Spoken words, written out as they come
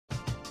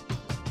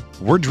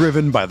We're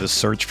driven by the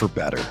search for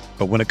better.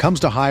 But when it comes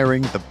to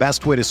hiring, the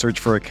best way to search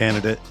for a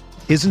candidate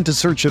isn't to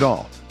search at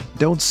all.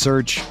 Don't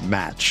search,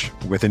 match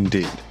with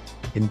Indeed.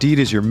 Indeed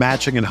is your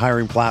matching and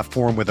hiring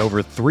platform with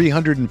over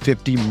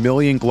 350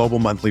 million global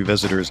monthly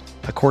visitors,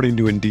 according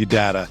to Indeed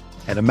data,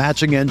 and a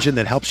matching engine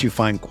that helps you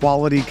find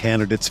quality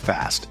candidates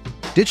fast.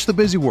 Ditch the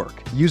busy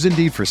work. Use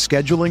Indeed for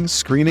scheduling,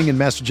 screening, and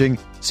messaging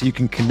so you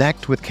can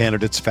connect with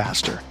candidates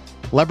faster.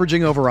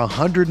 Leveraging over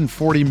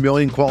 140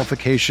 million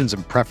qualifications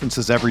and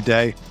preferences every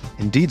day,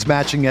 Indeed's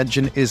matching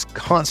engine is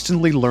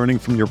constantly learning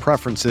from your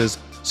preferences,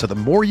 so the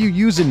more you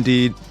use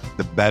Indeed,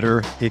 the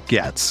better it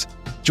gets.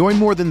 Join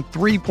more than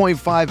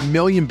 3.5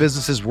 million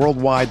businesses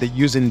worldwide that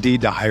use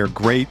Indeed to hire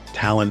great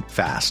talent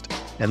fast.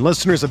 And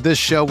listeners of this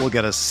show will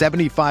get a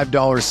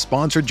 $75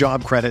 sponsored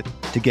job credit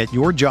to get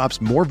your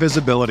jobs more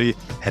visibility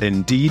at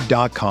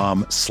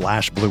Indeed.com/Blue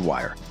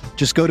Wire.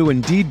 Just go to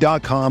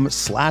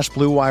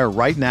Indeed.com/Blue Wire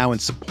right now and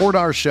support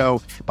our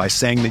show by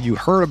saying that you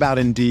heard about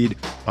Indeed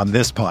on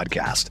this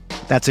podcast.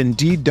 That's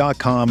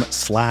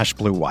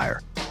Indeed.com/Blue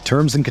Wire.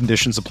 Terms and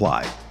conditions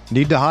apply.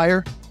 Need to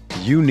hire?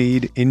 You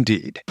need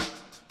Indeed.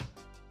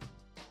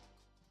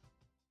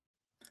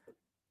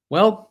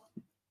 Well,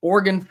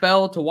 Oregon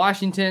fell to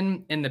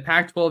Washington in the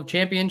Pac-12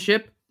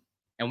 championship,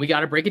 and we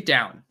got to break it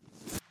down.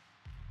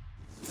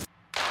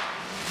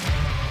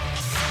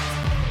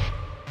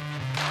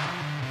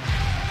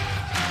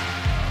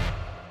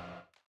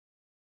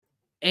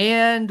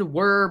 And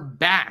we're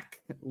back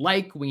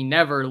like we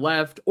never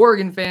left.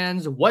 Oregon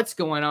fans, what's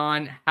going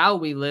on? How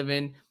we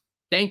living?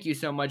 Thank you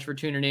so much for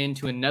tuning in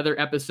to another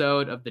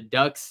episode of the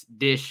Ducks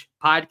Dish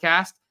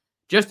podcast.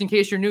 Just in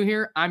case you're new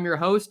here, I'm your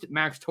host,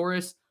 Max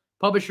Torres,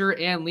 publisher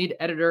and lead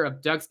editor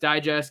of Ducks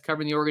Digest,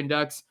 covering the Oregon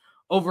Ducks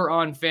over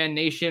on Fan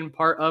Nation,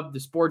 part of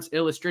the Sports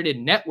Illustrated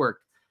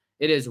Network.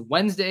 It is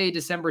Wednesday,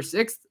 December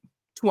 6th,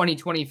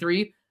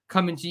 2023,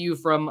 coming to you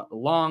from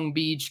Long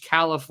Beach,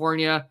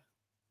 California.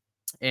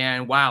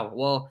 And wow,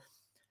 well,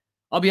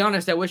 I'll be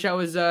honest, I wish I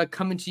was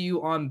coming to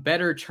you on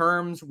better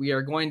terms. We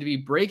are going to be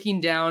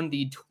breaking down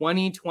the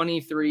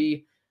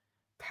 2023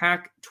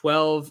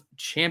 Pac-12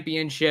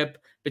 championship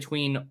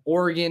between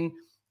Oregon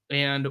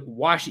and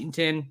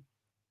Washington.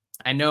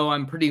 I know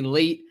I'm pretty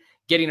late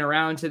getting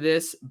around to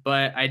this,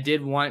 but I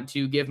did want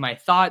to give my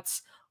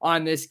thoughts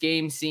on this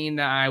game, seeing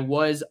that I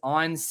was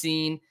on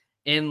scene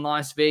in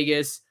Las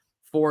Vegas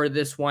for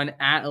this one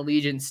at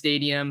Allegiant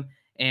Stadium.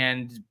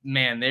 And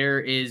man, there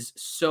is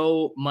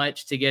so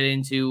much to get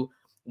into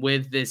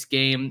with this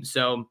game.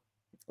 So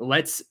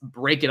let's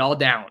break it all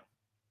down.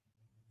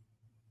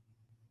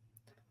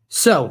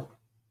 So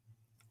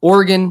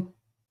Oregon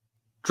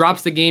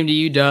drops the game to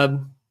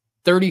UW,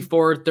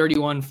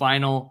 34-31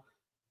 final.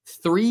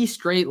 3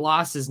 straight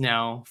losses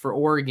now for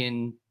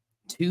Oregon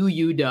to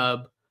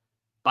UW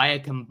by a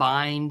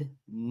combined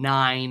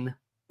 9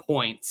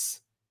 points.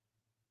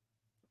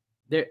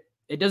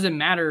 It doesn't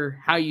matter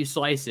how you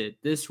slice it.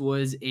 This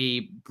was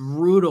a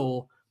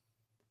brutal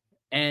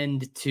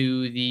end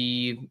to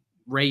the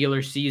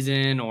regular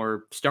season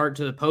or start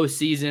to the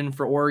postseason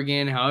for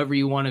Oregon, however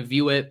you want to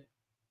view it,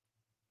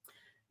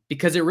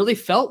 because it really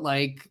felt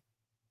like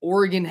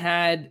Oregon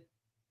had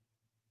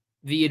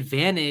the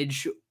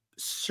advantage,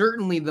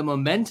 certainly the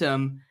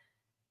momentum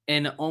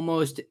in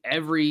almost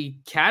every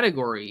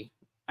category.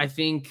 I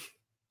think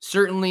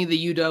certainly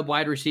the UW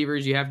wide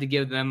receivers, you have to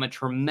give them a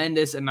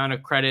tremendous amount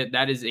of credit.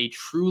 That is a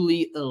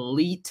truly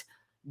elite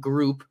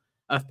group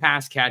of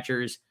pass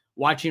catchers.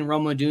 Watching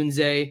Rome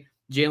Odunze,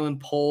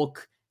 Jalen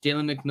Polk,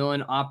 Jalen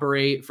McMillan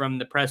operate from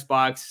the press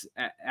box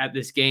at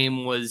this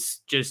game was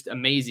just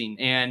amazing.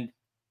 And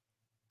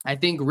I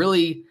think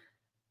really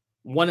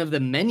one of the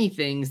many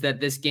things that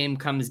this game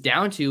comes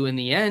down to in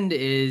the end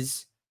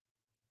is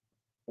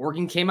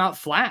Oregon came out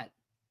flat.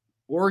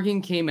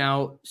 Oregon came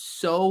out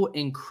so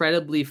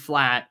incredibly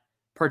flat,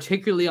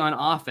 particularly on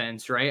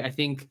offense, right? I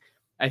think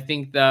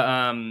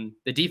the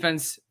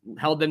defense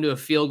held them to a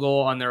field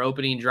goal on their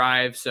opening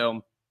drive,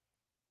 so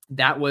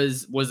that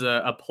was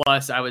a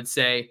plus, I would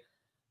say.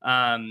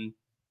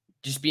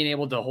 Just being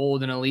able to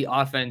hold an elite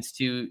offense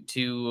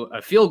to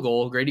a field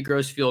goal, Grady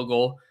Gross field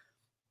goal,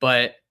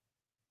 but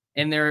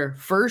in their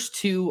first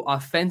 2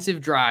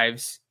 offensive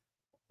drives,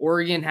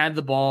 Oregon had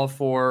the ball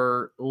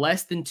for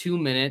less than 2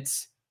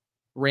 minutes,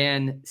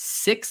 ran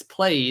 6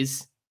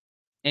 plays,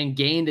 and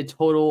gained a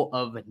total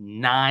of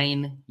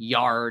 9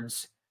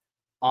 yards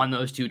on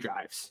those 2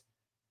 drives.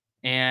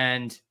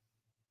 And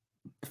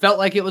felt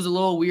like it was a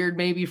little weird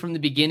maybe from the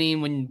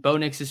beginning when Bo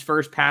Nix's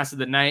first pass of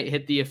the night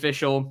hit the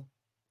official.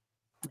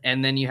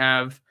 And then you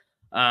have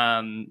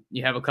a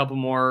couple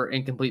more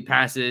incomplete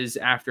passes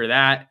after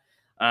that.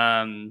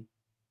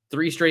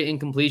 3 straight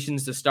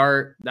incompletions to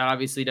start. That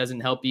obviously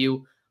doesn't help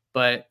you,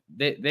 but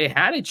they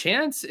had a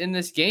chance in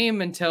this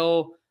game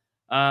until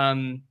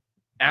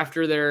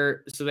after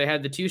they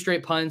had the 2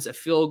 straight punts, a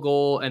field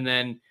goal, and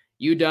then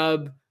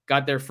UW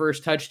got their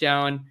first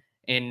touchdown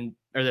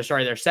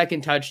their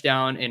second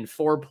touchdown in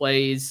 4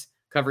 plays,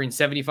 covering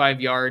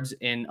 75 yards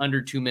in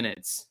under 2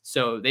 minutes.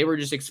 So they were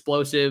just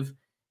explosive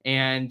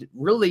And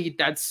really,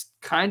 that's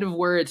kind of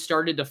where it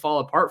started to fall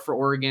apart for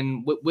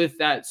Oregon with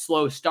that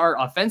slow start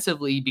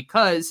offensively,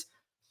 because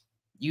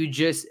you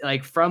just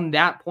like from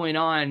that point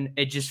on,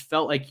 it just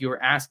felt like you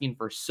were asking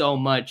for so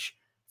much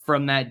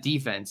from that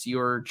defense. You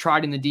were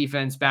trotting the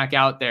defense back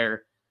out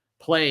there,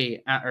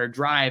 play or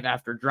drive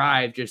after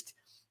drive, just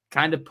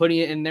kind of putting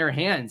it in their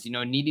hands,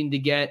 needing to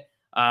get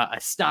a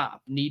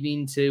stop,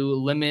 needing to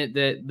limit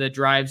the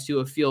drives to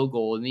a field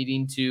goal,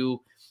 needing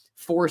to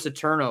force a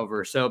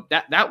turnover. So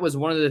that was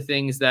one of the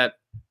things that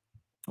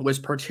was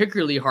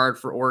particularly hard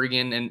for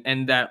Oregon,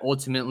 and that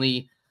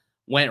ultimately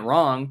went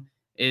wrong,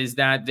 is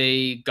that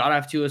they got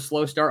off to a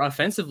slow start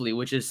offensively,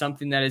 which is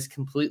something that is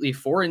completely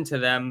foreign to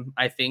them,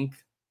 I think,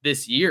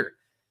 this year.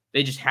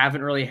 They just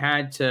haven't really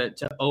had to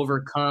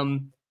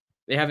overcome.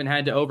 They haven't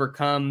had to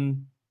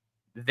overcome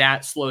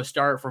that slow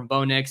start from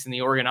Bo Nix and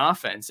the Oregon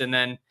offense. And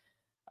then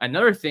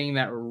another thing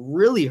that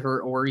really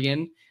hurt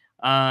Oregon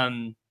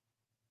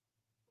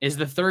is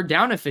the third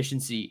down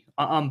efficiency.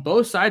 On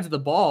both sides of the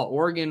ball,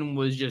 Oregon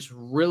was just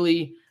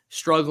really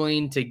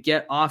struggling to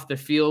get off the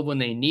field when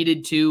they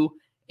needed to,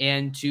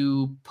 and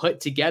to put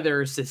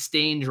together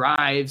sustained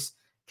drives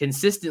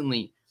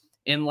consistently.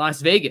 In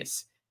Las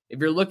Vegas, if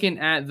you're looking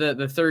at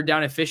the third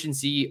down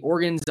efficiency,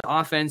 Oregon's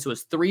offense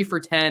was 3 for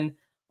 10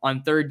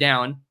 on third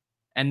down.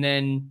 And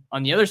then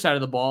on the other side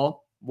of the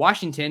ball,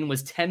 Washington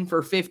was 10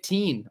 for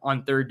 15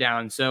 on third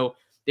down. So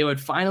they would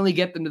finally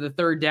get them to the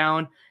third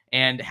down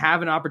and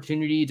have an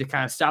opportunity to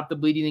kind of stop the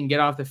bleeding and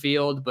get off the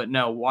field. But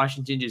no,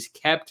 Washington just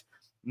kept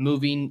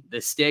moving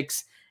the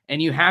sticks.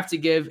 And you have to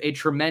give a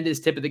tremendous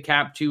tip of the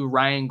cap to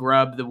Ryan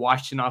Grubb, the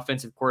Washington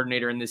offensive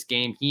coordinator in this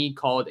game. He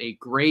called a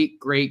great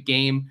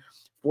game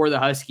for the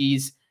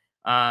Huskies,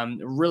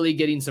 really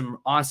getting some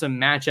awesome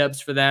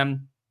matchups for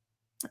them.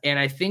 And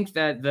I think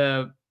that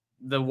the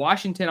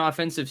Washington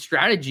offensive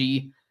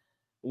strategy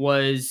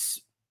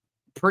was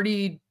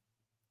pretty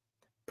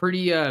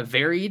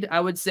varied, I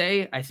would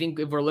say. I think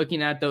if we're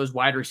looking at those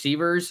wide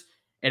receivers,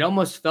 it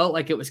almost felt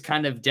like it was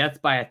kind of death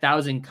by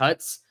 1,000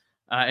 cuts,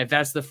 if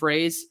that's the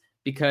phrase,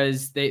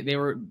 because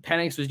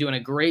Penix was doing a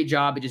great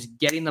job of just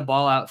getting the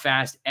ball out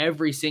fast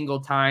every single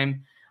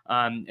time.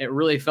 It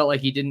really felt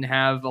like he didn't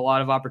have a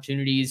lot of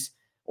opportunities.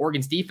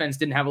 Oregon's defense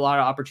didn't have a lot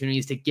of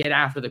opportunities to get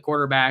after the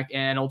quarterback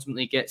and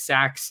ultimately get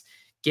sacks,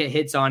 get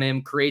hits on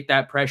him, create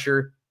that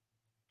pressure.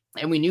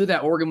 And we knew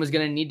that Oregon was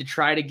going to need to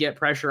try to get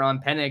pressure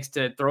on Penix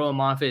to throw him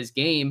off his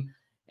game.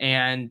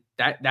 And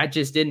that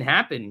just didn't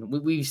happen.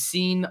 We've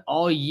seen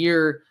all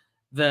year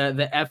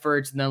the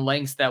efforts and the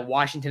lengths that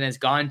Washington has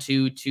gone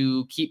to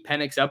keep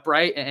Penix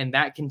upright, and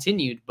that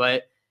continued.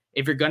 But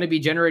if you're going to be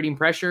generating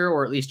pressure,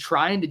 or at least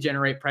trying to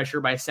generate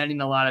pressure by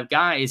sending a lot of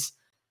guys,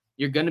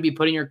 you're going to be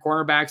putting your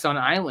cornerbacks on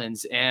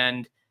islands.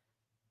 And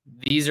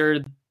these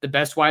are the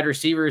best wide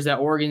receivers that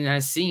Oregon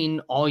has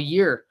seen all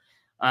year.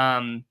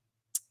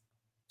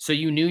 So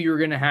you knew you were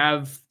going to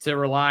have to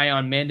rely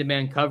on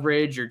man-to-man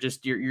coverage, or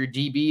just your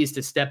DBs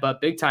to step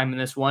up big time in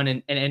this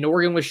one. And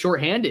Oregon was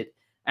shorthanded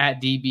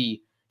at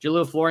DB.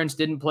 Jaleel Florence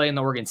didn't play in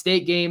the Oregon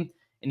State game,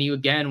 and he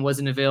again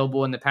wasn't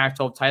available in the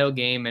Pac-12 title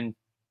game. And,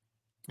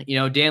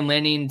 Dan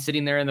Lanning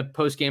sitting there in the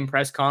post-game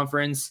press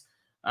conference,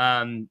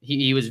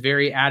 he was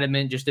very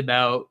adamant just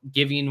about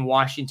giving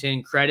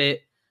Washington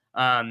credit,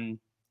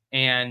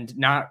 and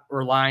not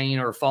relying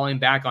or falling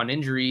back on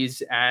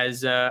injuries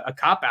as a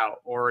cop-out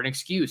or an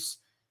excuse.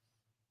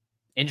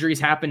 Injuries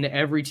happen to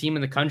every team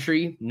in the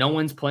country. No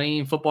one's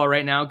playing football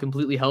right now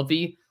completely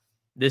healthy.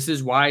 This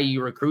is why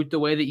you recruit the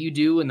way that you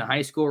do in the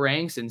high school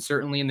ranks, and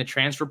certainly in the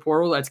transfer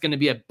portal. That's going to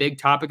be a big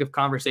topic of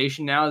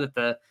conversation now that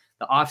the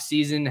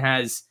offseason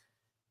has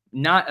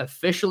not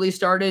officially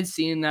started,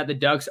 seeing that the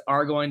Ducks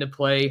are going to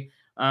play.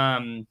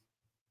 I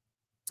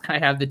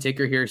have the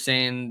ticker here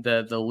saying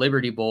the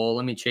Liberty Bowl.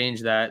 Let me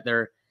change that.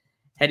 They're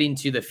heading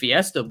to the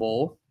Fiesta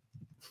Bowl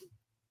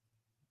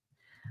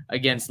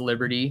against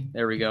Liberty.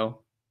 There we go.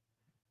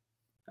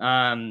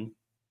 I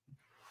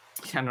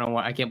don't know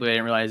why. I can't believe I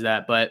didn't realize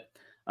that, but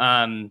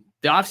the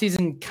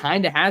offseason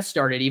kind of has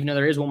started, even though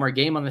there is one more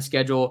game on the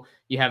schedule.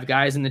 You have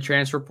guys in the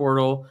transfer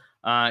portal.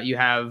 You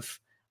have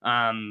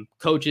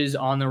coaches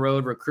on the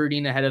road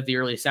recruiting ahead of the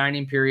early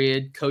signing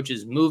period,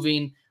 coaches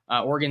moving.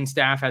 Oregon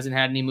staff hasn't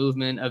had any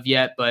movement of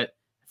yet, but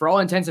for all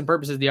intents and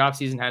purposes, the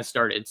offseason has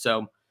started.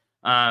 So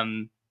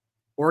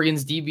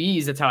Oregon's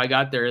DBs, that's how I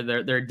got there.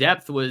 Their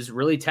depth was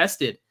really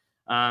tested.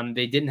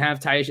 They didn't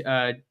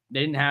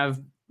have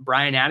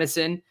Brian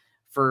Addison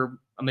for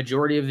a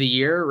majority of the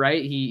year,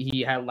 right?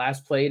 He had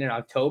last played in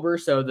October,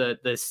 so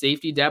the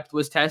safety depth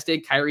was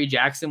tested. Kyrie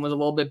Jackson was a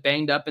little bit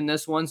banged up in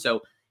this one,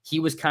 so he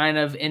was kind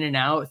of in and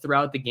out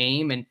throughout the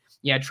game. And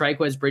you had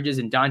Triquez Bridges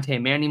and Dante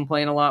Manning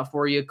playing a lot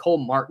for you. Cole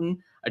Martin,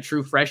 a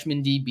true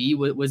freshman DB,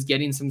 was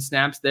getting some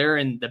snaps there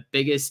in the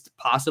biggest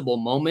possible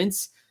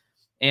moments.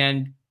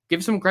 And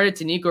give some credit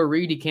to Nico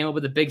Reed. He came up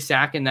with a big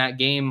sack in that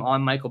game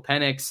on Michael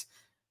Penix,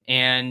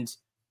 and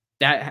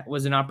that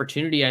was an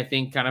opportunity, I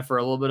think, kind of for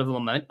a little bit of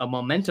a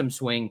momentum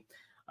swing.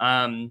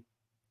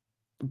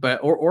 But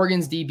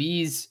Oregon's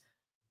DBs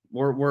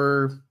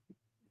were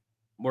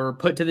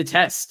put to the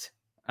test.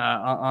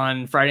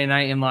 on Friday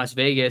night in Las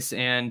Vegas.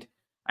 And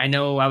I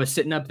know I was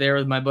sitting up there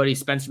with my buddy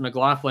Spencer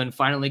McLaughlin,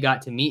 finally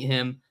got to meet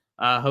him,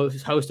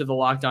 host of the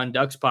Locked On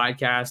Ducks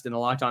podcast and the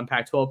Locked On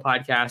Pac-12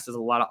 podcast, does a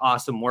lot of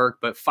awesome work,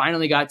 but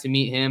finally got to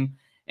meet him.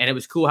 And it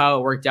was cool how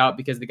it worked out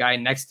because the guy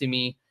next to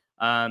me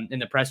in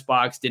the press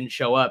box didn't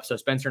show up. So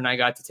Spencer and I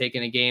got to take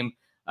in a game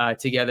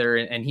together.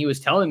 And he was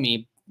telling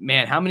me,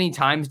 man, how many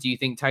times do you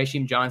think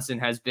Taishim Johnson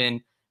has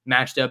been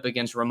matched up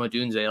against Rome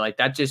Odunze? Like,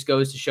 that just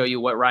goes to show you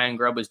what Ryan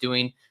Grubb was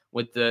doing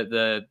with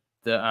the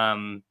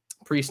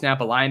pre-snap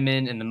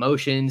alignment and the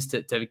motions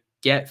to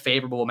get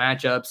favorable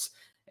matchups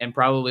and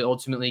probably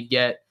ultimately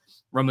get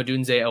Rome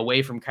Odunze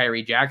away from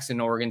Kyrie Jackson,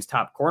 Oregon's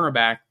top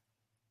cornerback.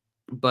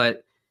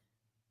 But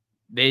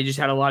they just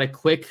had a lot of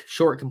quick,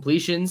 short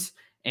completions.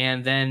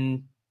 And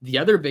then the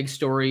other big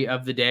story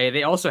of the day,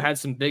 they also had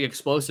some big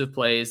explosive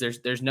plays.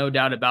 There's no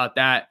doubt about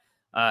that.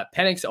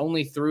 Penix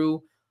only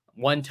threw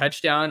one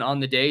touchdown on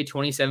the day,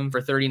 27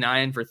 for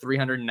 39 for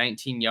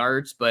 319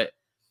 yards. But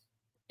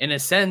in a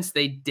sense,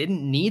 they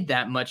didn't need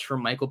that much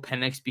from Michael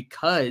Penix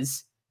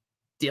because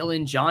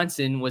Dillon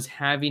Johnson was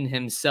having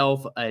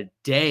himself a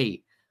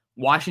day.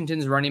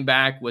 Washington's running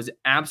back was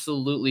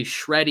absolutely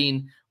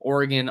shredding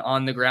Oregon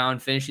on the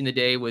ground, finishing the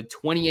day with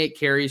 28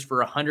 carries for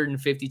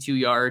 152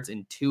 yards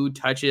and two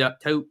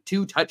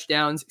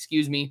touchdowns,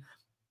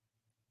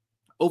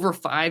 over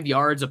 5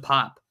 yards a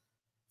pop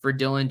for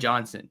Dillon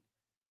Johnson.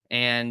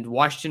 And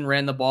Washington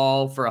ran the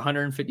ball for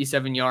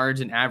 157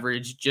 yards and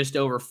averaged just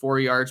over 4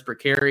 yards per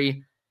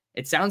carry.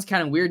 It sounds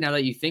kind of weird now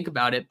that you think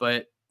about it,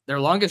 but their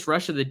longest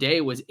rush of the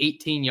day was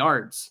 18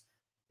 yards.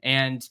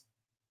 And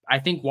I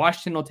think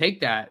Washington will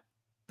take that.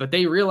 But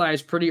they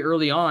realized pretty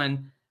early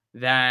on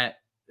that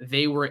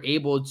they were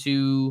able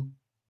to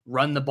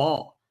run the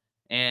ball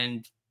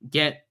and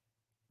get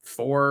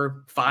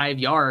 4-5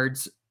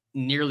 yards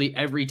nearly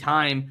every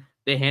time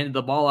they handed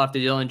the ball off to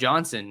Dillon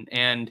Johnson.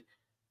 And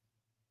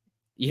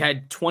you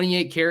had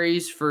 28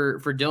 carries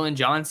for Dillon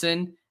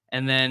Johnson,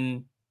 and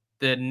then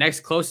the next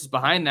closest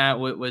behind that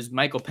was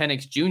Michael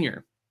Penix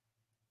Jr.,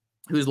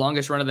 whose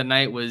longest run of the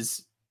night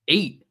was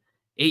 8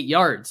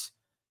 yards.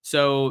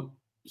 So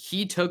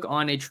he took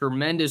on a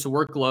tremendous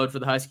workload for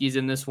the Huskies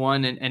in this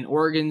one, and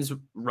Oregon's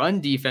run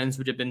defense,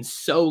 which had been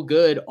so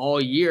good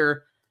all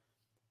year,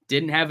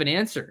 didn't have an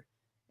answer.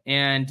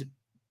 And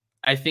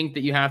I think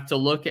that you have to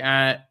look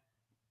at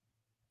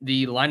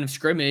the line of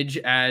scrimmage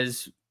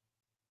as,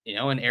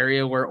 an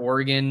area where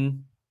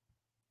Oregon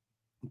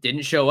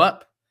didn't show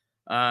up.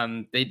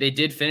 They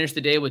did finish the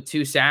day with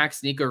 2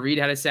 sacks. Nico Reed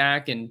had a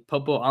sack, and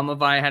Popo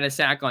Amavai had a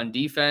sack on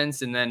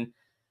defense. And then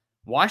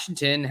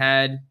Washington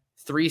had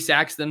 3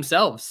 sacks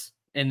themselves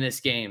in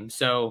this game.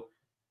 So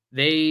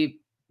they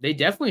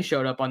definitely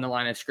showed up on the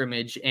line of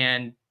scrimmage,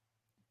 and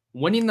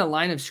winning the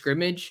line of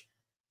scrimmage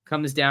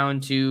comes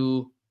down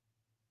to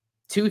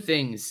 2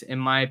 things, in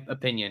my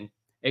opinion.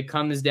 It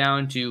comes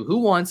down to who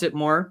wants it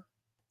more,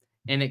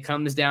 and it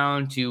comes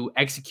down to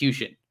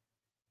execution.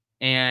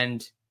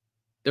 And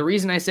the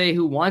reason I say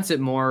who wants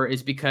it more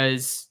is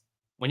because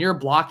when you're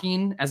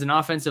blocking as an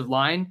offensive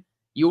line,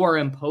 you are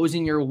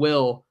imposing your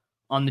will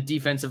on the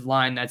defensive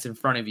line that's in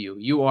front of you.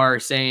 You are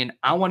saying,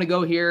 I want to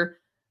go here.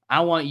 I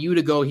want you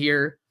to go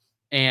here.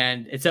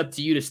 And it's up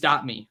to you to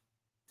stop me.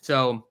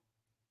 So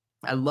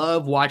I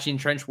love watching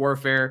trench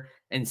warfare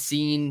and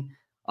seeing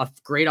a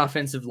great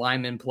offensive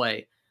lineman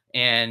play.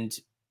 And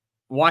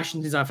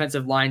Washington's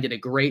offensive line did a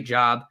great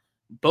job.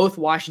 Both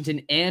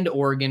Washington and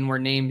Oregon were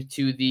named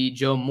to the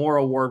Joe Moore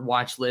Award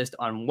watch list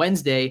on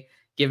Wednesday,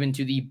 given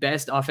to the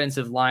best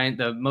offensive line,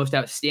 the most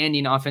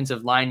outstanding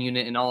offensive line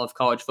unit in all of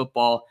college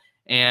football.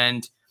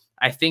 And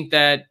I think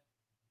that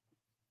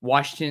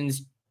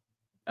Washington's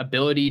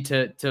ability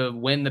to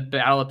win the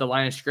battle at the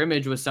line of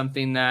scrimmage was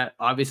something that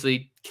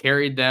obviously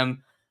carried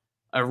them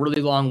a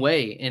really long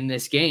way in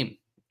this game.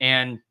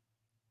 And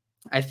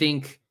I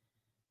think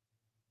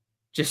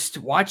just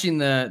watching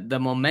the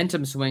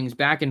momentum swings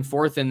back and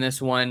forth in this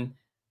one,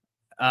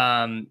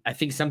 I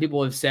think some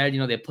people have said,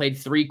 they played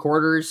 3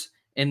 quarters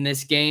in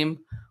this game,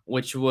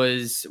 which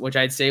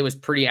I'd say was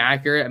pretty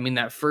accurate. I mean,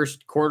 that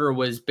first quarter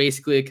was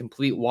basically a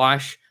complete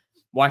wash.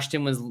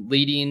 Washington was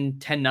leading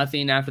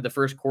 10-0 after the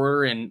first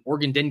quarter, and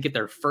Oregon didn't get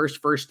their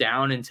first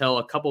down until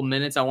a couple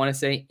minutes, I want to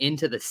say,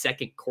 into the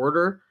second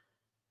quarter.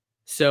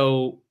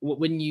 So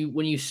when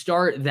you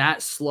start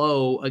that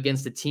slow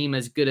against a team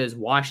as good as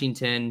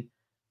Washington,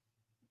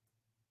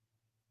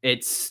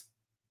 it's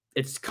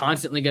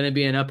constantly going to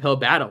be an uphill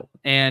battle.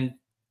 And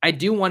I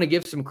do want to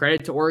give some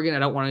credit to Oregon. I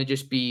don't want to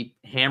just be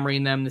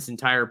hammering them this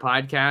entire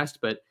podcast,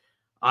 but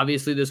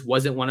obviously this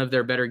wasn't one of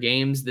their better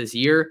games this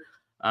year.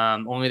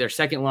 Only their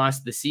second loss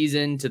of the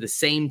season to the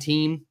same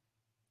team,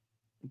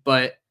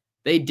 but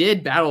they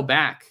did battle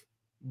back.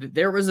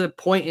 There was a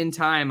point in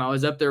time I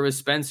was up there with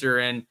Spencer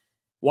and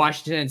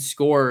Washington had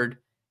scored,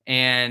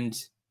 and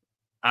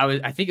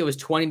I think it was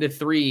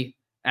 20-3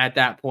 at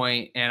that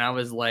point. And I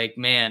was like,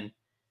 man,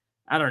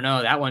 I don't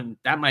know,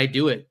 that might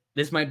do it.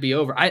 This might be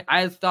over.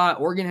 I thought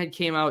Oregon had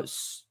came out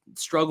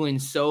struggling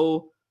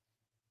so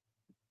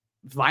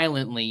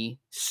violently,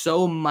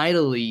 so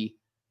mightily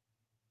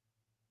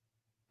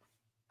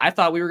I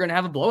thought we were going to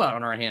have a blowout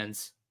on our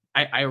hands.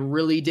 I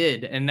really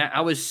did. And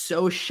I was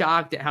so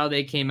shocked at how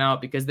they came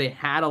out because they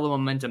had all the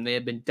momentum. They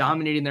had been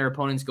dominating their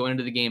opponents going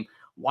into the game.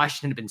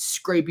 Washington had been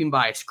scraping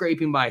by,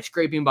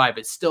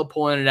 but still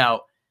pulling it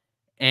out.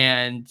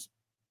 And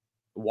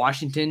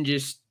Washington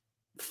just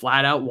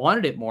flat out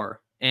wanted it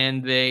more,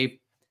 and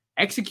they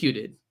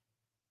executed.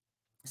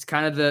 It's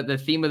kind of the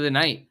theme of the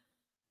night.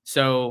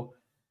 So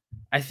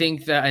I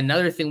think that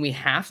another thing we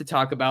have to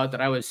talk about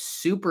that I was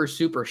super,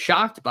 super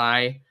shocked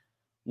by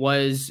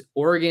was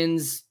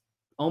Oregon's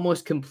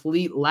almost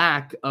complete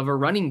lack of a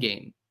running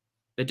game.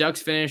 The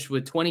Ducks finished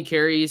with 20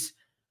 carries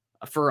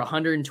for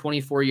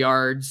 124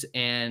 yards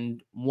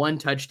and 1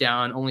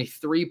 touchdown. Only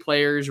 3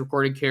 players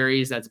recorded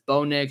carries. That's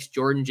Bo Nix,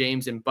 Jordan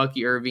James, and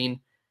Bucky Irving.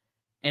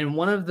 And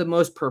one of the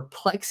most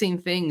perplexing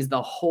things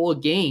the whole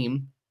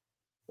game,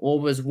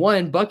 was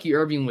one, Bucky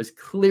Irving was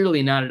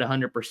clearly not at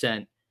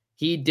 100%.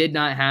 He did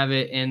not have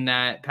it in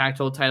that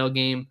Pac-12 title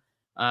game.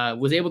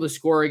 Was able to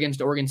score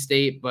against Oregon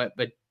State, but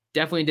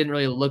definitely didn't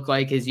really look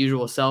like his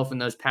usual self in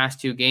those past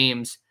 2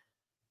 games.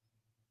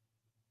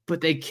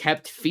 But they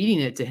kept feeding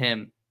it to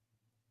him,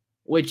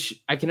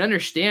 which I can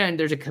understand.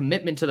 There's a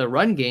commitment to the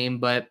run game,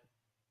 but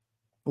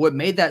what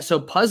made that so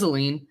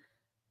puzzling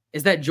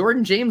is that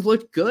Jordan James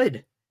looked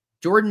good.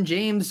 Jordan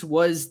James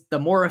was the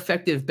more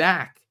effective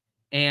back,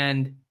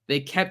 and they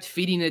kept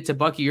feeding it to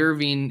Bucky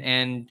Irving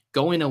and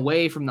going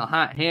away from the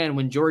hot hand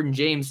when Jordan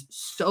James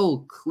so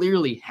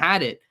clearly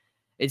had it.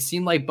 It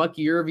seemed like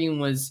Bucky Irving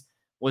was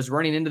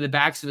running into the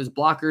backs of his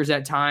blockers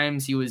at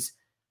times. He was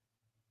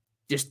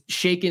just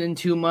shaking in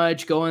too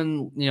much,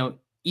 going,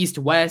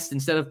 east-west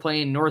instead of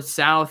playing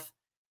north-south.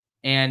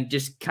 And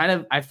just kind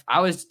of, I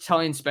was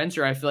telling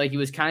Spencer, I feel like he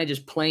was kind of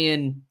just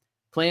playing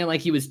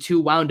like he was too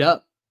wound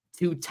up,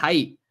 too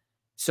tight.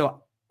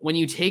 So when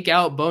you take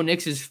out Bo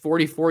Nix's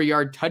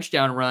 44-yard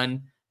touchdown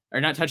run, or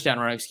not touchdown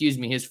run, excuse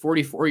me, his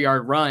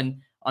 44-yard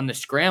run on the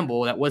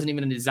scramble, that wasn't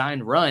even a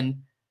designed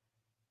run,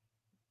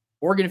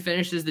 Oregon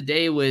finishes the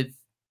day with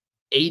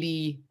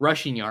 80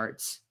 rushing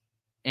yards.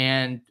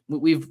 And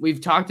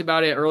we've talked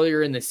about it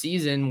earlier in the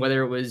season,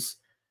 whether it was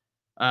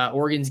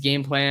Oregon's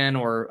game plan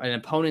or an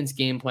opponent's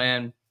game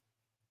plan.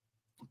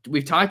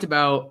 We've talked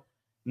about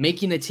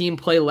making the team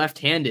play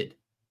left-handed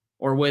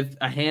or with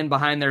a hand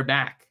behind their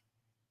back.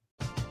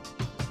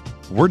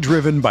 We're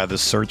driven by the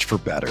search for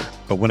better.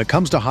 But when it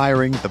comes to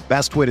hiring, the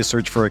best way to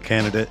search for a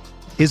candidate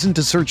isn't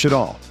to search at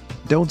all.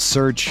 Don't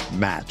search,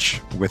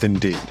 match with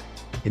Indeed.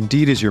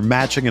 Indeed is your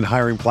matching and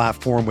hiring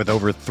platform with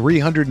over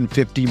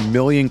 350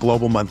 million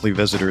global monthly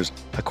visitors,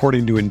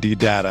 according to Indeed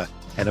data,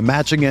 and a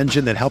matching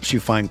engine that helps you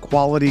find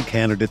quality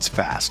candidates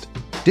fast.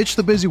 Ditch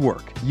the busy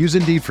work. Use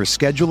Indeed for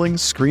scheduling,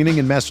 screening,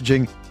 and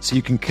messaging so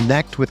you can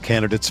connect with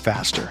candidates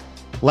faster.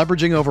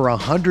 Leveraging over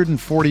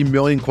 140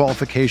 million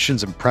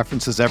qualifications and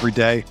preferences every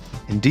day,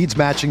 Indeed's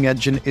matching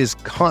engine is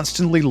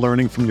constantly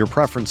learning from your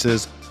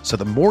preferences, so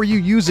the more you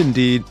use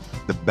Indeed,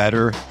 the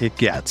better it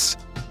gets.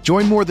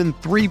 Join more than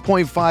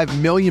 3.5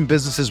 million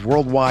businesses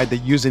worldwide that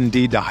use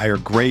Indeed to hire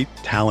great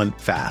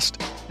talent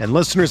fast. And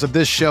listeners of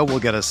this show will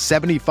get a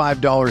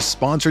 $75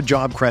 sponsored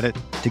job credit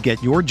to get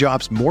your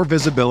jobs more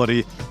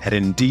visibility at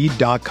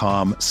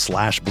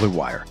Indeed.com/Blue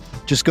Wire.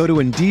 Just go to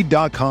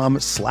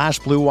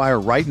Indeed.com/Blue Wire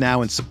right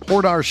now and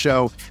support our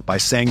show by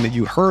saying that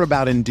you heard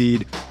about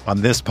Indeed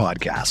on this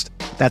podcast.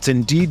 That's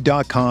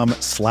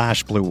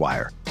Indeed.com/Blue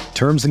Wire.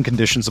 Terms and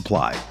conditions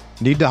apply.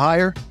 Need to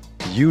hire?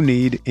 You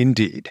need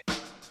Indeed.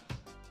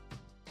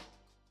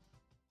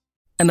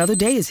 Another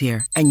day is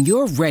here, and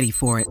you're ready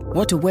for it.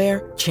 What to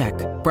wear? Check.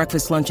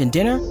 Breakfast, lunch, and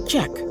dinner?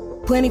 Check.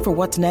 Planning for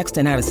what's next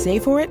and how to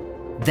save for it?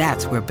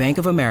 That's where Bank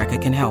of America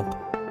can help.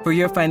 For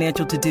your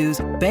financial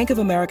to-dos, Bank of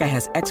America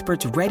has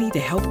experts ready to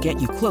help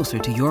get you closer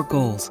to your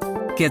goals.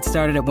 Get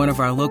started at one of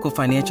our local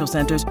financial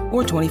centers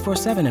or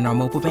 24/7 in our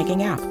mobile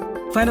banking app.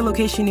 Find a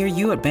location near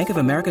you at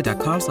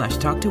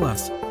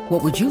bankofamerica.com/talktous.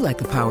 What would you like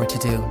the power to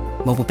do?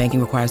 Mobile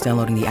banking requires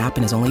downloading the app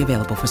and is only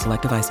available for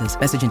select devices.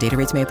 Message and data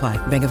rates may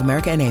apply. Bank of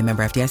America NA,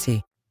 member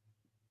FDIC.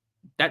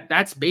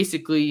 That's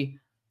basically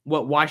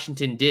what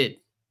Washington did.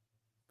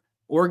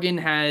 Oregon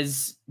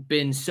has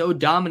been so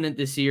dominant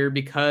this year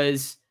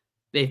because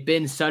they've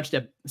been such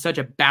a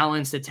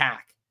balanced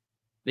attack.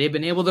 They've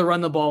been able to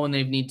run the ball when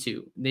they needed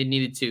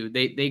to.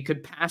 They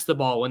could pass the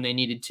ball when they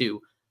needed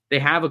to. They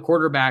have a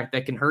quarterback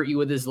that can hurt you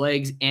with his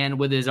legs and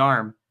with his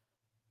arm.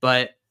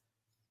 But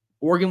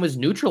Oregon was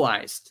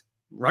neutralized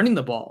running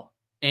the ball,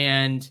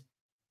 and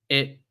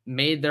it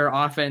made their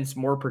offense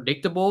more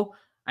predictable.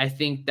 I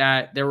think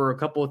that there were a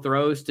couple of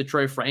throws to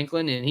Troy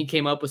Franklin, and he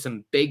came up with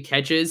some big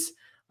catches,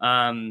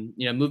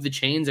 moved the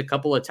chains a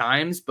couple of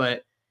times,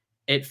 but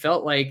it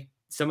felt like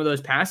some of those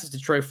passes to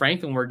Troy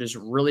Franklin were just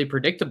really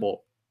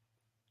predictable.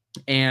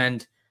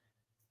 And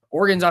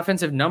Oregon's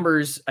offensive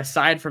numbers,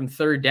 aside from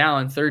third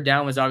down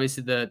was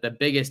obviously the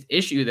biggest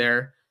issue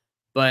there,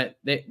 but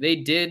they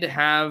did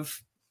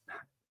have,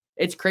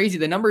 it's crazy.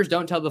 The numbers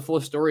don't tell the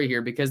full story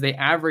here because they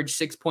averaged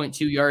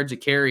 6.2 yards a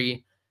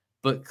carry,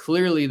 but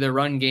clearly the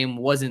run game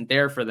wasn't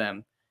there for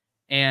them.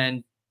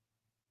 And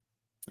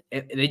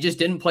they just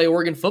didn't play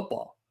Oregon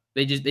football.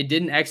 They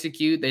didn't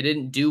execute. They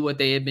didn't do what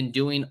they had been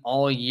doing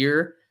all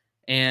year.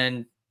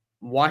 And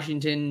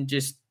Washington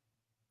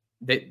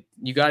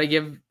you got to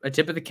give a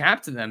tip of the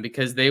cap to them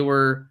because they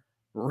were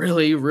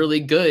really, really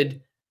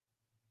good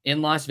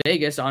in Las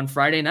Vegas on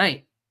Friday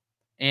night.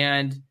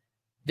 And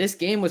this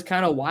game was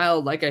kind of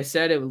wild. Like I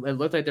said, it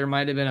looked like there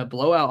might have been a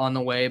blowout on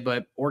the way,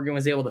 but Oregon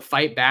was able to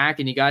fight back,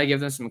 and you got to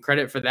give them some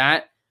credit for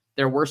that.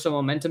 There were some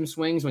momentum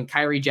swings when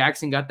Kyrie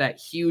Jackson got that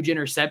huge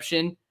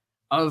interception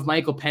of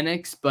Michael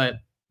Penix, but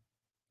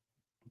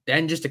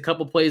then just a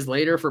couple plays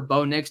later for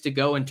Bo Nix to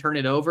go and turn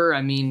it over.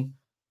 I mean,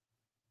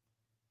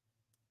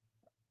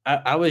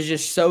 I was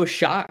just so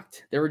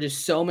shocked. There were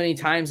just so many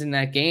times in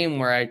that game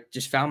where I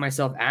just found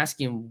myself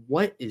asking,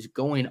 what is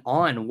going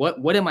on?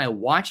 What am I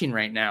watching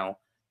right now?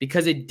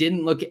 Because it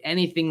didn't look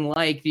anything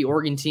like the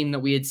Oregon team that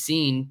we had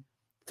seen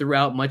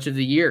throughout much of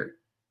the year.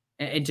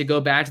 And to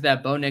go back to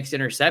that Bo Nix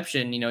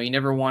interception, you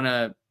never want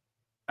to,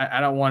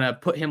 I don't want to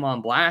put him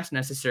on blast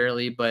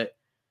necessarily, but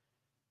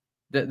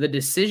the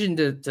decision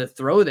to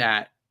throw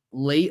that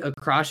late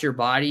across your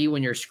body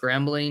when you're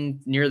scrambling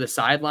near the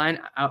sideline,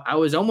 I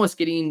was almost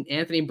getting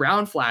Anthony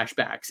Brown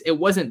flashbacks. It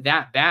wasn't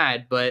that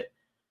bad, but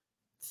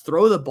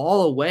throw the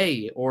ball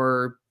away,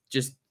 or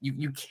just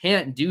you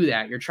can't do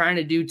that. You're trying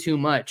to do too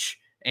much.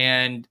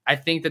 And I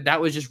think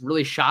that was just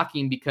really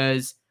shocking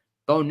because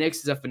Bo Nix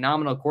is a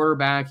phenomenal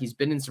quarterback. He's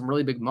been in some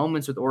really big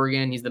moments with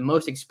Oregon. He's the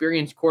most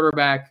experienced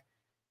quarterback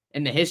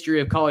in the history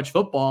of college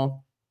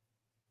football.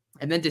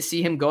 And then to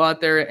see him go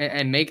out there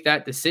and make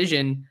that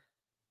decision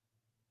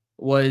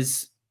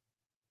was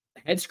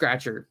a head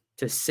scratcher,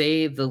 to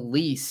say the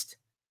least.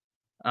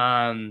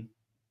 I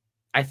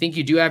think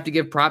you do have to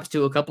give props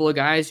to a couple of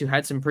guys who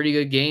had some pretty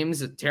good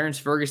games. Terrence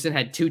Ferguson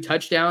had 2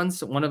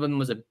 touchdowns. One of them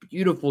was a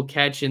beautiful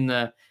catch in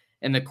the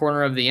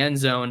corner of the end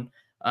zone.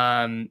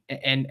 And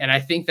I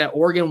think that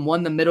Oregon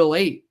won the middle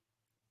 8.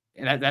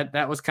 And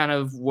that was kind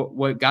of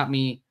what got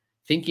me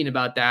thinking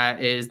about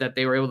that, is that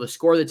they were able to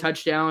score the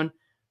touchdown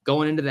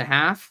going into the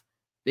half.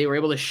 They were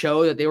able to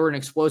show that they were an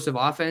explosive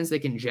offense. They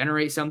can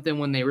generate something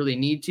when they really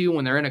need to,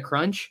 when they're in a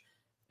crunch.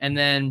 And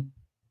then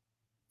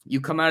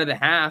you come out of the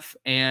half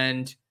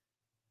and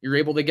you're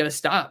able to get a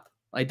stop.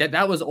 Like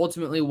that was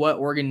ultimately what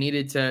Oregon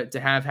needed to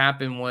have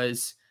happen,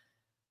 was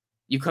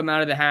you come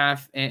out of the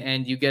half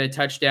and you get a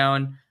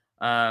touchdown.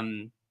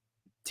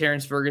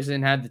 Terrence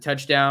Ferguson had the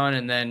touchdown,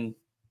 and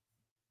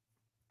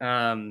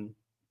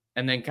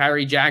then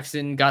Kyrie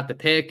Jackson got the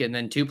pick. And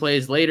then 2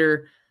 plays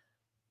later,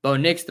 Bo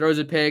Nix throws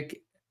a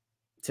pick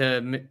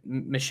to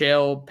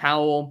Michelle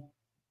Powell.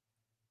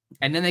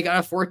 And then they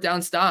got a 4th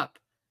down stop.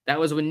 That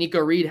was when Nico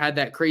Reed had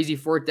that crazy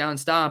 4th down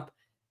stop.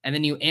 And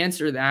then you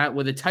answer that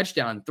with a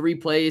touchdown. 3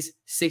 plays,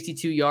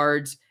 62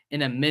 yards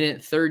in a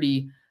minute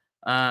 30.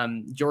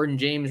 Jordan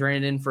James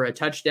ran it in for a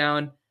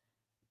touchdown.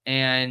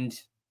 And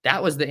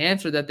that was the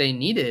answer that they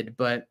needed.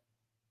 But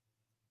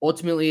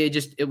ultimately,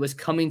 it was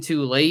coming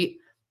too late.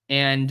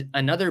 And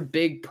another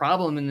big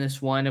problem in this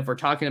one, if we're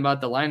talking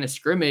about the line of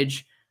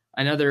scrimmage,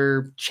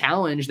 another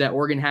challenge that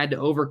Oregon had to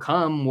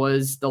overcome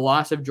was the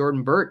loss of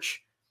Jordan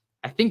Burch.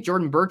 I think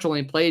Jordan Burch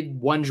only played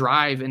 1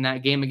 drive in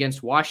that game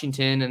against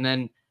Washington, and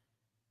then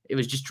it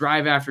was just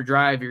drive after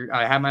drive.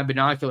 I had my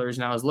binoculars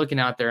and I was looking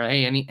out there.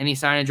 Hey, any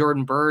sign of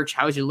Jordan Burch?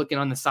 How's he looking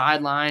on the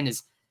sideline?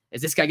 Is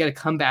this guy going to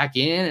come back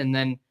in? And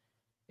then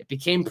it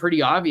became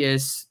pretty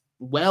obvious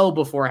well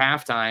before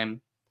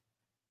halftime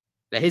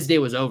that his day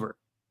was over,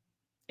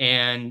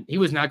 and he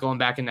was not going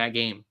back in that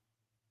game.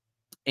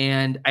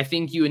 And I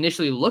think you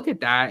initially look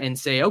at that and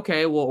say,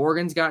 okay, well,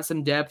 Oregon's got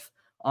some depth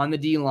on the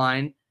D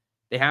line.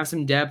 They have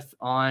some depth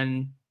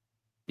on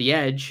the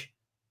edge,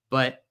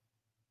 but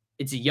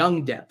it's a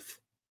young depth.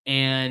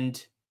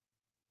 And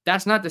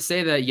that's not to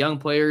say that young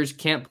players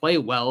can't play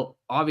well.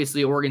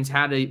 Obviously, Oregon's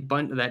had a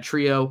bunch of that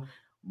trio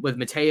with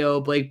Mateo,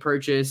 Blake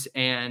Purchase,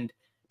 and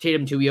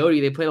Tatum Tuioti.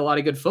 They played a lot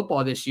of good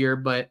football this year,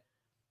 but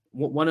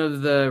one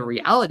of the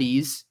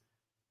realities,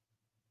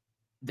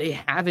 they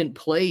haven't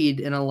played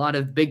in a lot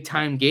of big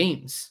time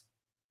games.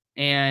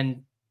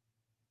 And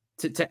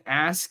to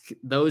ask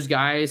those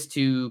guys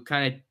to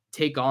kind of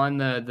take on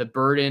the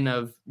burden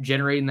of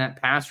generating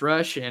that pass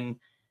rush and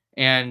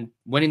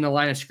winning the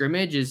line of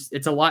scrimmage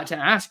it's a lot to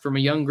ask from a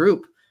young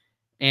group.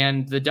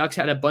 And the Ducks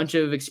had a bunch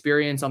of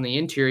experience on the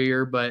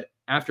interior, but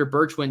after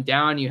Birch went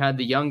down, you had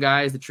the young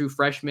guys, the true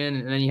freshmen,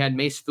 and then you had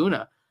Mace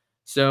Funa.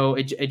 So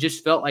it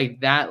just felt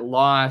like that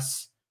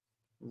loss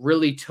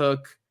really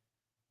took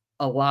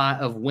a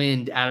lot of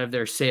wind out of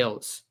their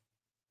sails.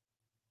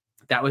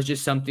 That was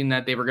just something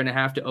that they were going to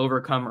have to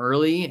overcome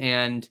early,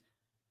 and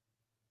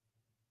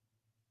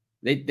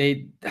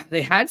they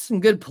had some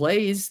good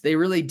plays. They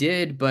really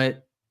did,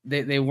 but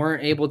they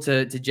weren't able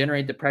to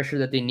generate the pressure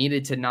that they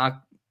needed to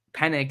knock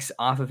Penix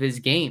off of his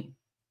game.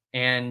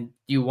 And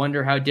you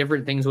wonder how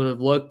different things would have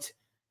looked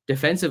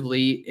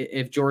defensively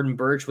if Jordan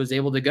Burch was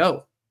able to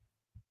go.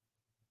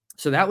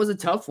 So that was a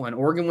tough one.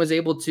 Oregon was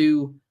able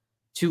to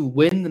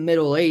win the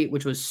middle 8,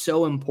 which was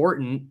so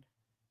important.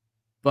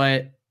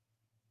 But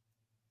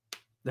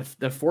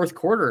the fourth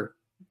quarter,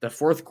 they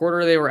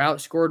were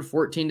outscored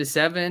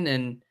 14-7,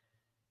 and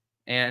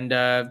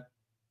And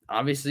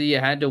obviously you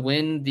had to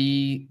win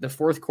the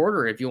fourth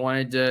quarter if you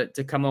wanted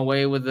to come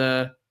away with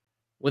a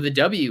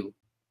W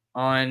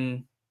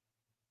on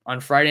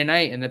Friday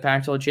night in the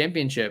Pac-12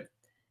 championship.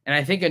 And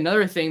I think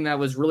another thing that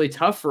was really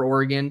tough for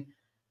Oregon,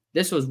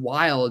 this was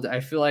wild. I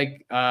feel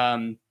like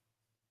the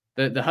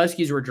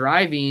Huskies were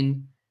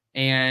driving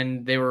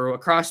and they were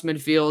across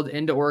midfield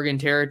into Oregon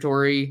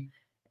territory.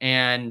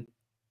 And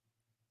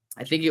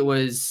I think it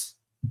was,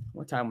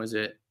 what time was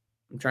it?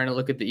 I'm trying to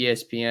look at the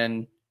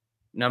ESPN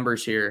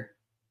numbers here.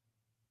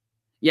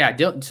 Yeah,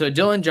 so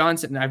Dylan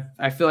Johnson,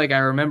 I feel like I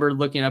remember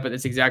looking up at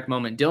this exact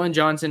moment. Dylan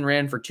Johnson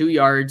ran for 2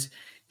 yards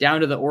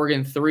down to the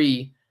Oregon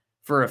 3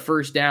 for a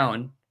first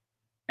down.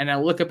 And I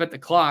look up at the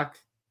clock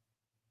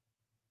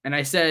and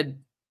I said,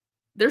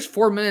 there's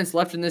 4 minutes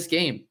left in this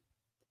game.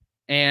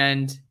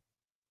 And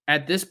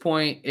at this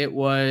point, it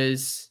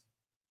was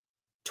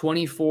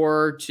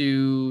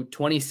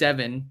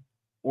 24-27.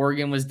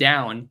 Oregon was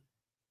down.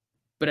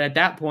 But at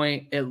that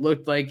point, it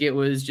looked like it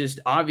was just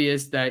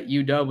obvious that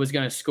UW was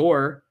going to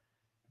score.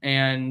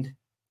 And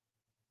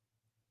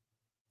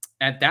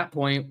at that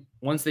point,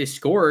 once they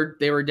scored,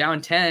 they were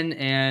down 10,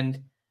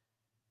 and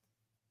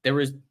there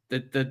was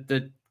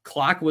the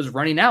clock was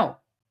running out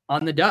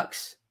on the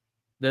Ducks.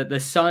 The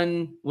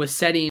sun was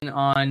setting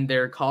on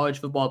their college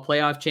football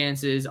playoff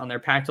chances, on their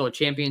Pac-12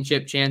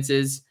 championship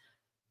chances.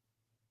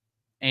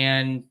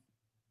 And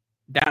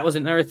that was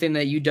another thing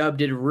that UW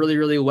did really,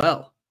 really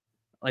well.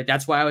 Like,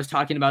 that's why I was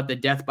talking about the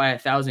death by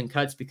 1,000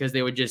 cuts, because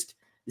they would just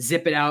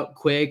zip it out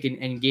quick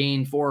and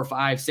gain 4 or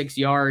 5, 6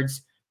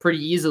 yards pretty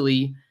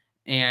easily.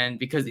 And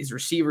because these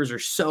receivers are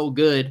so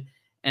good,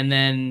 and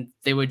then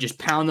they would just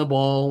pound the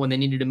ball when they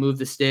needed to move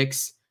the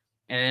sticks.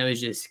 And it was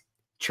just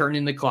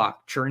churning the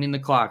clock. So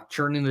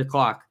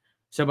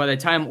by the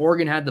time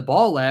Oregon had the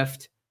ball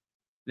left,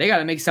 they got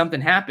to make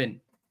something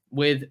happen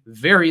with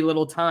very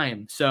little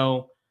time.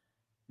 So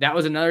that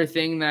was another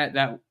thing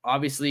that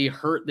obviously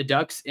hurt the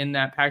Ducks in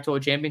that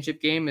Pac-12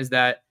 championship game, is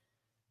that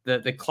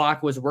the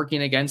clock was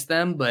working against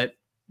them. But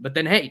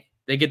then, hey,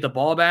 they get the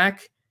ball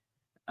back.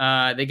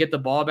 They get the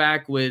ball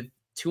back with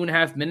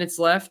 2.5 minutes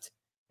left,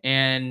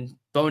 and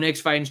Bo Nix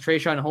finds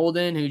Trayshawn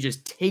Holden, who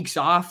just takes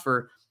off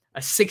for a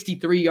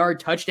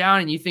 63-yard touchdown.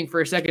 And you think for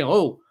a second,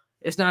 oh,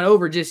 it's not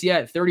over just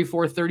yet,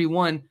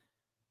 34-31.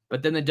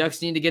 But then the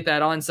Ducks need to get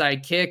that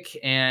onside kick,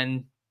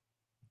 and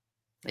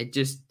it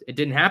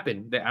didn't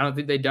happen. I don't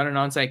think they've done an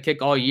onside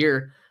kick all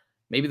year.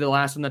 Maybe the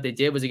last one that they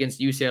did was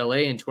against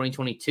UCLA in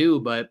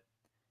 2022, but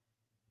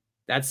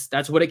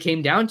that's what it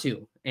came down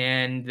to,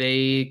 and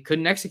they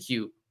couldn't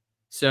execute.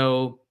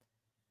 So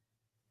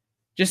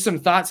just some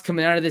thoughts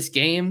coming out of this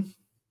game.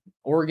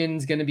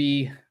 Oregon's going to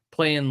be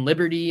playing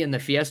Liberty in the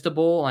Fiesta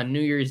Bowl on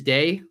New Year's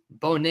Day.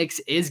 Bo Nix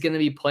is going to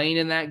be playing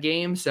in that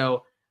game,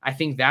 so I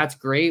think that's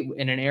great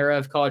in an era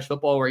of college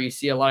football where you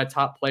see a lot of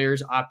top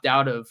players opt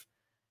out of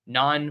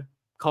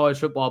non-college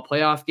football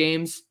playoff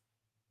games.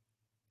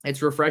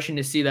 It's refreshing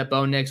to see that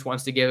Bo Nix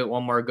wants to give it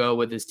one more go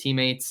with his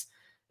teammates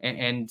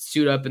and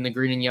suit up in the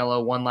green and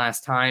yellow one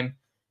last time.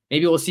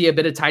 Maybe we'll see a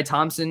bit of Ty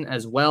Thompson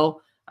as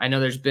well. I know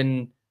there's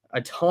been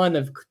a ton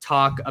of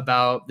talk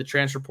about the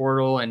transfer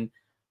portal and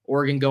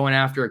Oregon going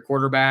after a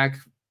quarterback.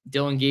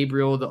 Dylan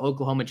Gabriel, the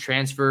Oklahoma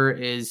transfer,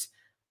 is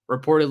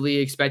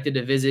reportedly expected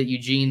to visit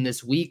Eugene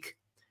this week.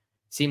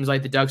 Seems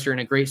like the Ducks are in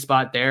a great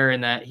spot there,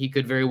 and that he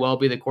could very well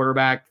be the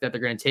quarterback that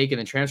they're going to take in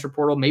the transfer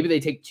portal. Maybe they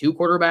take 2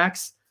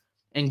 quarterbacks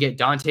and get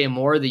Dante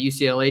Moore, the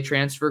UCLA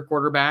transfer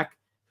quarterback,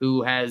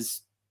 who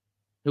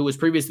was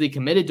previously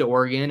committed to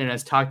Oregon and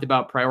has talked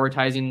about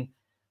prioritizing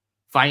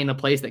finding a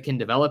place that can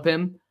develop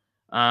him.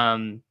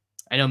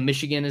 I know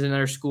Michigan is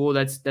another school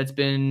that's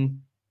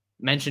been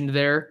mentioned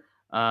there.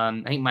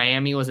 I think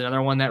Miami was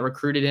another one that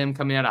recruited him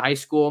coming out of high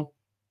school.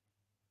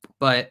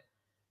 But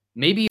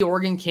maybe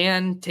Oregon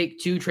can take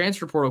 2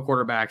 transfer portal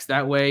quarterbacks.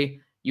 That way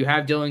you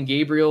have Dylan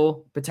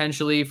Gabriel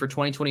potentially for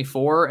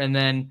 2024, and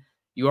then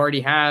you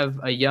already have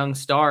a young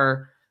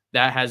star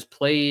that has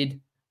played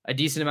a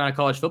decent amount of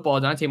college football.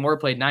 Dante Moore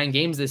played 9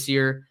 games this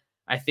year.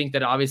 I think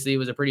that obviously it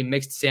was a pretty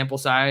mixed sample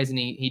size, and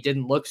he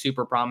didn't look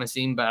super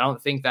promising, but I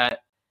don't think that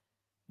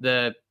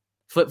the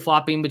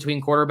flip-flopping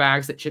between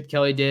quarterbacks that Chip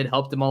Kelly did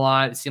helped him a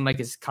lot. It seemed like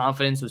his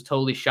confidence was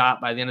totally shot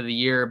by the end of the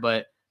year,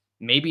 but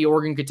maybe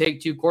Oregon could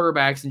take 2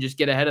 quarterbacks and just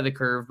get ahead of the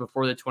curve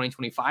before the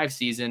 2025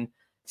 season,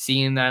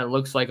 seeing that it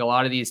looks like a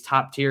lot of these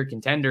top-tier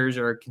contenders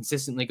are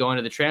consistently going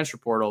to the transfer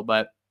portal.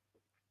 But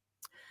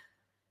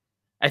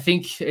I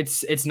think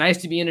it's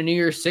nice to be in a New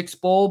Year's Six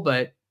Bowl,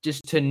 but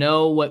just to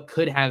know what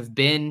could have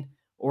been.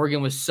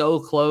 Oregon was so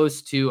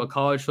close to a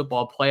college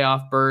football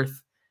playoff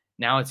berth.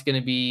 Now it's going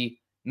to be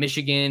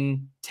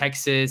Michigan,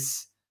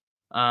 Texas,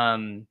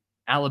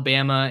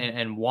 Alabama,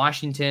 and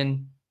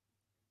Washington.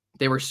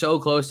 They were so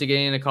close to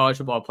getting a college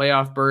football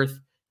playoff berth.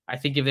 I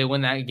think if they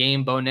win that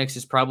game, Bo Nix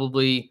is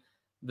probably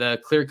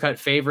the clear-cut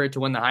favorite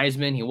to win the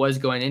Heisman. He was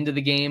going into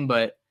the game,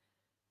 but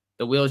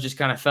the wheels just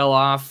kind of fell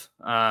off.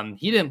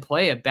 He didn't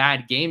play a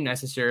bad game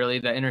necessarily.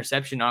 The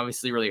interception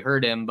obviously really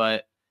hurt him,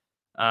 but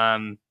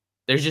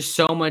there's just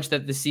so much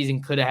that the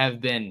season could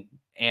have been.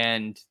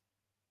 And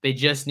They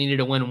just needed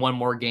to win one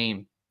more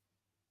game,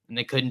 and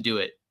they couldn't do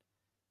it.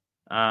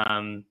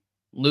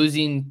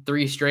 Losing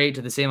 3 straight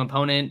to the same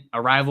opponent,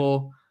 a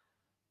rival,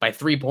 by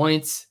 3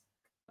 points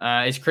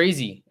is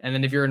crazy. And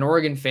then if you're an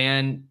Oregon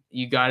fan,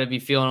 you got to be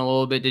feeling a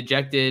little bit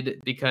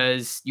dejected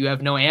because you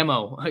have no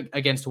ammo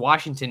against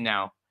Washington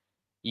now.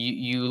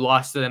 You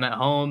lost to them at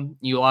home,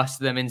 you lost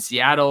to them in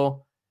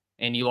Seattle,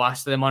 and you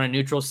lost to them on a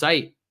neutral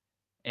site.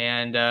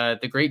 And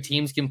the great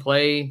teams can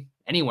play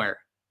anywhere.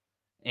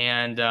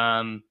 And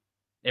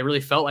it really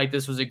felt like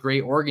this was a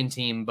great Oregon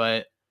team,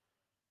 but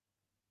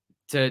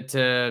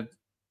to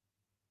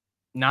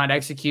not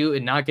execute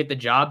and not get the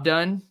job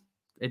done,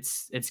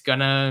 it's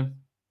gonna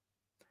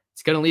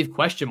leave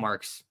question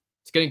marks.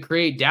 It's gonna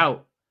create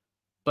doubt.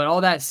 But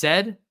all that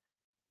said,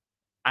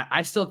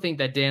 I still think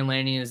that Dan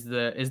Lanning is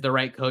the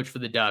right coach for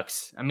the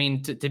Ducks. I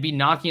mean, to be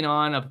knocking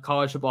on a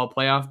college football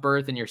playoff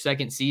berth in your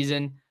second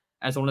season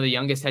as one of the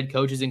youngest head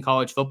coaches in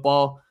college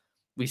football,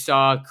 we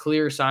saw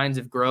clear signs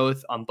of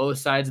growth on both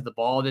sides of the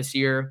ball this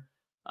year.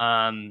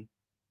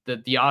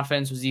 The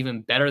offense was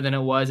even better than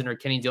it was under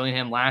Kenny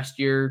Dillingham last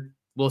year.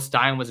 Will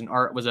Stein was a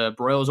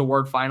Broyles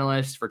Award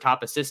finalist for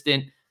top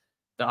assistant.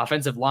 The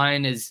offensive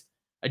line is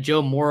a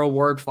Joe Moore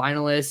Award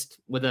finalist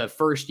with a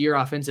first-year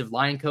offensive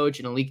line coach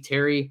in Alik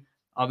Terry.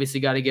 Obviously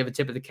got to give a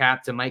tip of the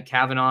cap to Mike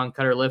Cavanaugh and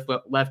Cutter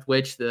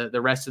Leftwich,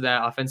 the rest of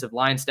that offensive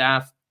line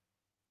staff.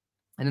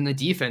 And then the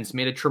defense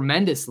made a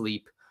tremendous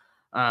leap.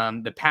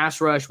 The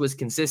pass rush was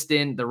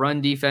consistent. The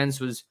run defense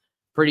was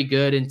pretty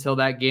good until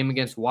that game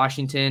against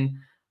Washington.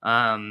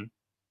 The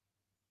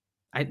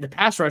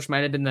pass rush might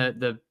have been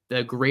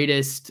the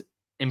greatest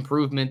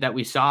improvement that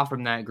we saw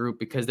from that group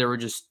because there were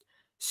just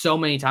so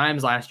many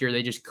times last year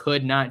they just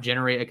could not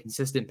generate a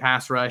consistent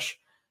pass rush.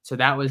 So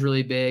that was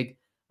really big.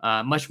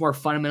 Much more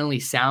fundamentally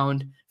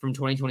sound from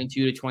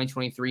 2022 to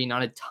 2023.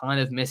 Not a ton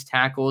of missed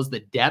tackles. The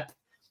depth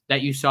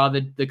that you saw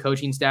the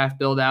coaching staff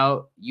build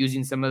out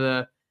using some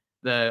of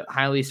the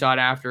highly sought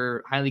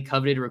after, highly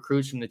coveted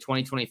recruits from the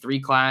 2023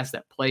 class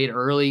that played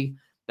early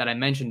that I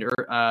mentioned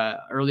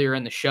earlier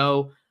in the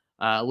show,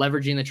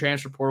 leveraging the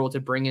transfer portal to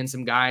bring in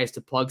some guys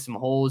to plug some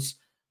holes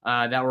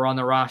that were on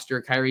the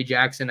roster. Kyrie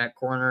Jackson at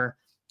corner,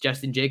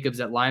 Justin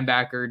Jacobs at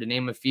linebacker, to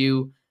name a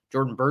few.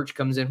 Jordan Birch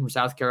comes in from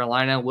South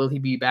Carolina. Will he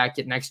be back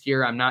yet next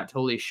year? I'm not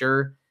totally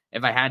sure.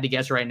 If I had to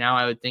guess right now,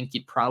 I would think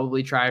he'd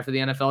probably try for the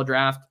NFL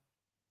draft.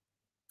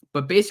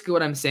 But basically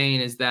what I'm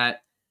saying is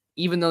that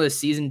even though the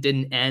season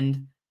didn't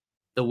end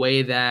the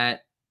way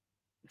that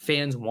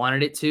fans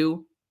wanted it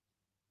to,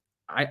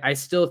 I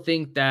still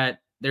think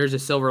that there's a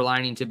silver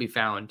lining to be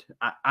found.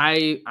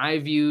 I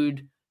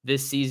viewed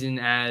this season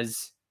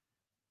as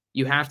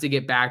you have to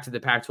get back to the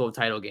Pac-12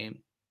 title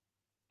game.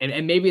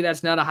 And maybe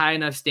that's not a high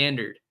enough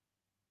standard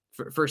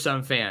for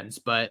some fans,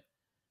 but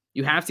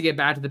you have to get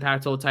back to the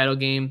Pac-12 title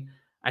game.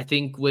 I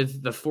think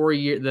with the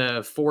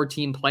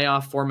 4-team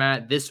playoff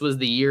format, this was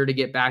the year to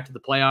get back to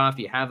the playoff.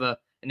 You have an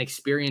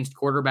experienced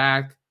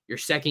quarterback, your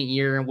second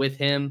year with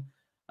him.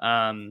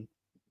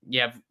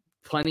 You have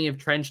plenty of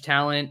trench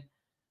talent.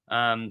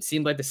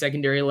 Seemed like the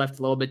secondary left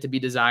a little bit to be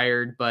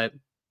desired, but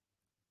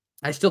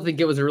I still think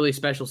it was a really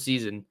special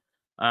season.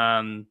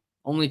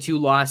 Only 2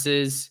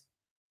 losses.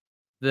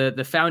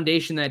 The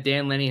foundation that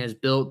Dan Lanning has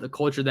built, the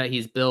culture that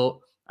he's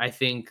built, I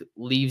think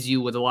leaves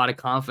you with a lot of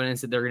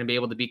confidence that they're going to be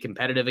able to be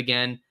competitive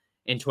again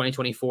in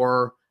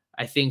 2024.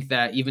 I think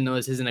that even though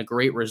this isn't a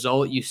great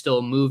result, you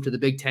still move to the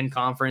Big Ten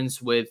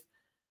Conference with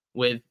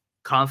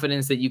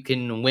confidence that you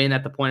can win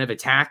at the point of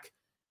attack.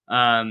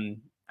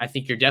 I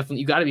think you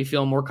got to be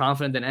feeling more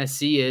confident than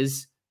SC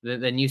is,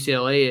 than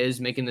UCLA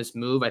is making this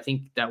move. I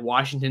think that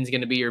Washington's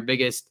going to be your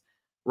biggest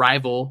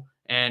rival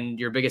and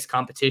your biggest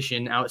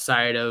competition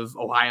outside of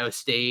Ohio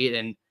State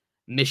and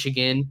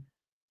Michigan.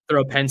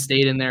 Throw Penn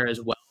State in there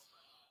as well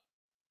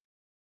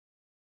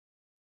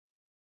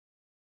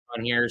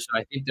on here. So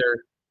I think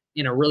they're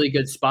in a really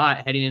good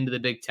spot heading into the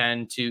Big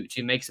Ten to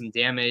make some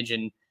damage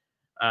and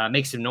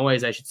make some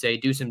noise, I should say,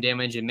 do some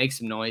damage and make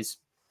some noise.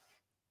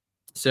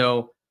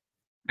 So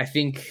I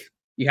think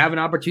you have an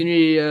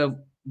opportunity to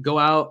go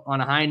out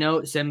on a high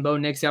note, send Bo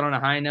Nix out on a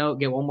high note,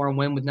 get one more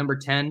win with number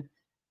 10,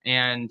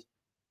 and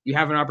you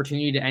have an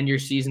opportunity to end your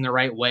season the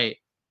right way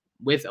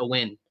with a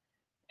win.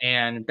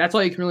 And that's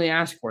all you can really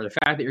ask for. The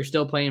fact that you're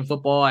still playing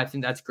football, I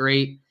think that's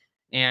great.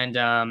 And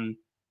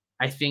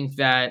I think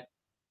that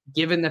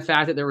given the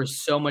fact that there was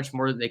so much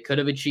more that they could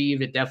have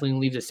achieved, it definitely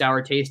leaves a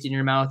sour taste in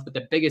your mouth. But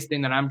the biggest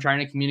thing that I'm trying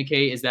to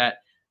communicate is that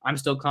I'm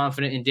still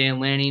confident in Dan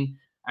Lanning.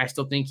 I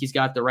still think he's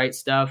got the right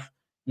stuff.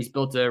 He's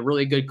built a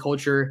really good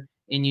culture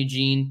in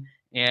Eugene.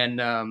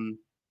 And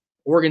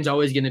Oregon's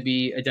always going to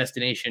be a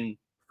destination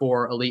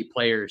for elite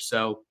players.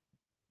 So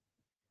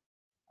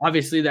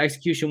obviously the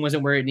execution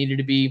wasn't where it needed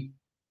to be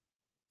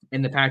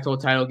in the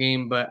Pac-12 title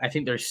game, but I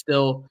think there's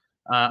still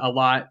a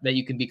lot that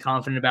you can be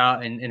confident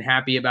about and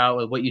happy about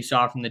with what you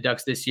saw from the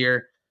Ducks this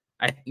year.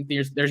 I think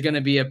there's going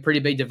to be a pretty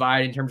big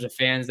divide in terms of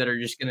fans that are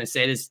just going to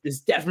say this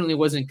definitely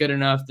wasn't good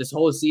enough. This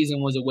whole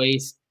season was a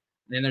waste.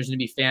 And then there's going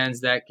to be fans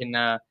that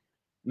can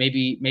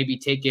maybe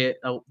take it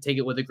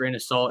with a grain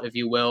of salt, if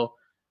you will.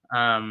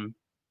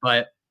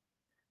 But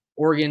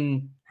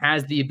Oregon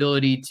has the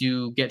ability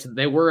to get to.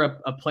 They were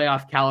a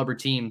playoff caliber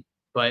team,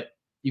 but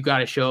you got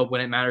to show up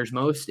when it matters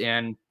most,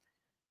 and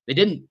they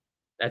didn't.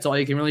 That's all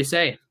you can really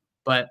say.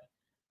 But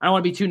I don't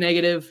want to be too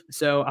negative,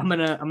 so I'm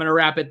gonna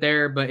wrap it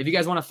there. But if you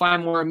guys want to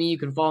find more of me, you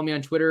can follow me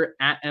on Twitter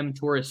at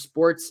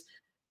mtorresports.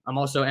 I'm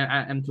also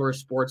at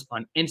mtorresports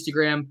on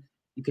Instagram.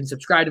 You can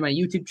subscribe to my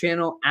YouTube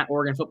channel at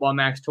Oregon Football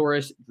Max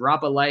Torres.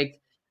 Drop a like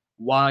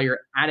while you're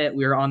at it.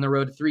 We are on the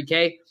road to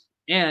 3K.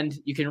 And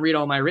you can read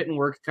all my written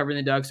work covering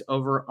the Ducks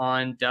over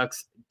on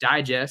Ducks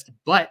Digest.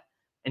 But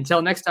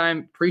until next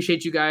time,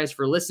 appreciate you guys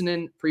for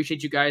listening.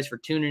 Appreciate you guys for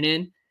tuning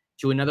in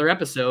to another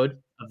episode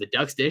of the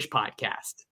Ducks Dish Podcast.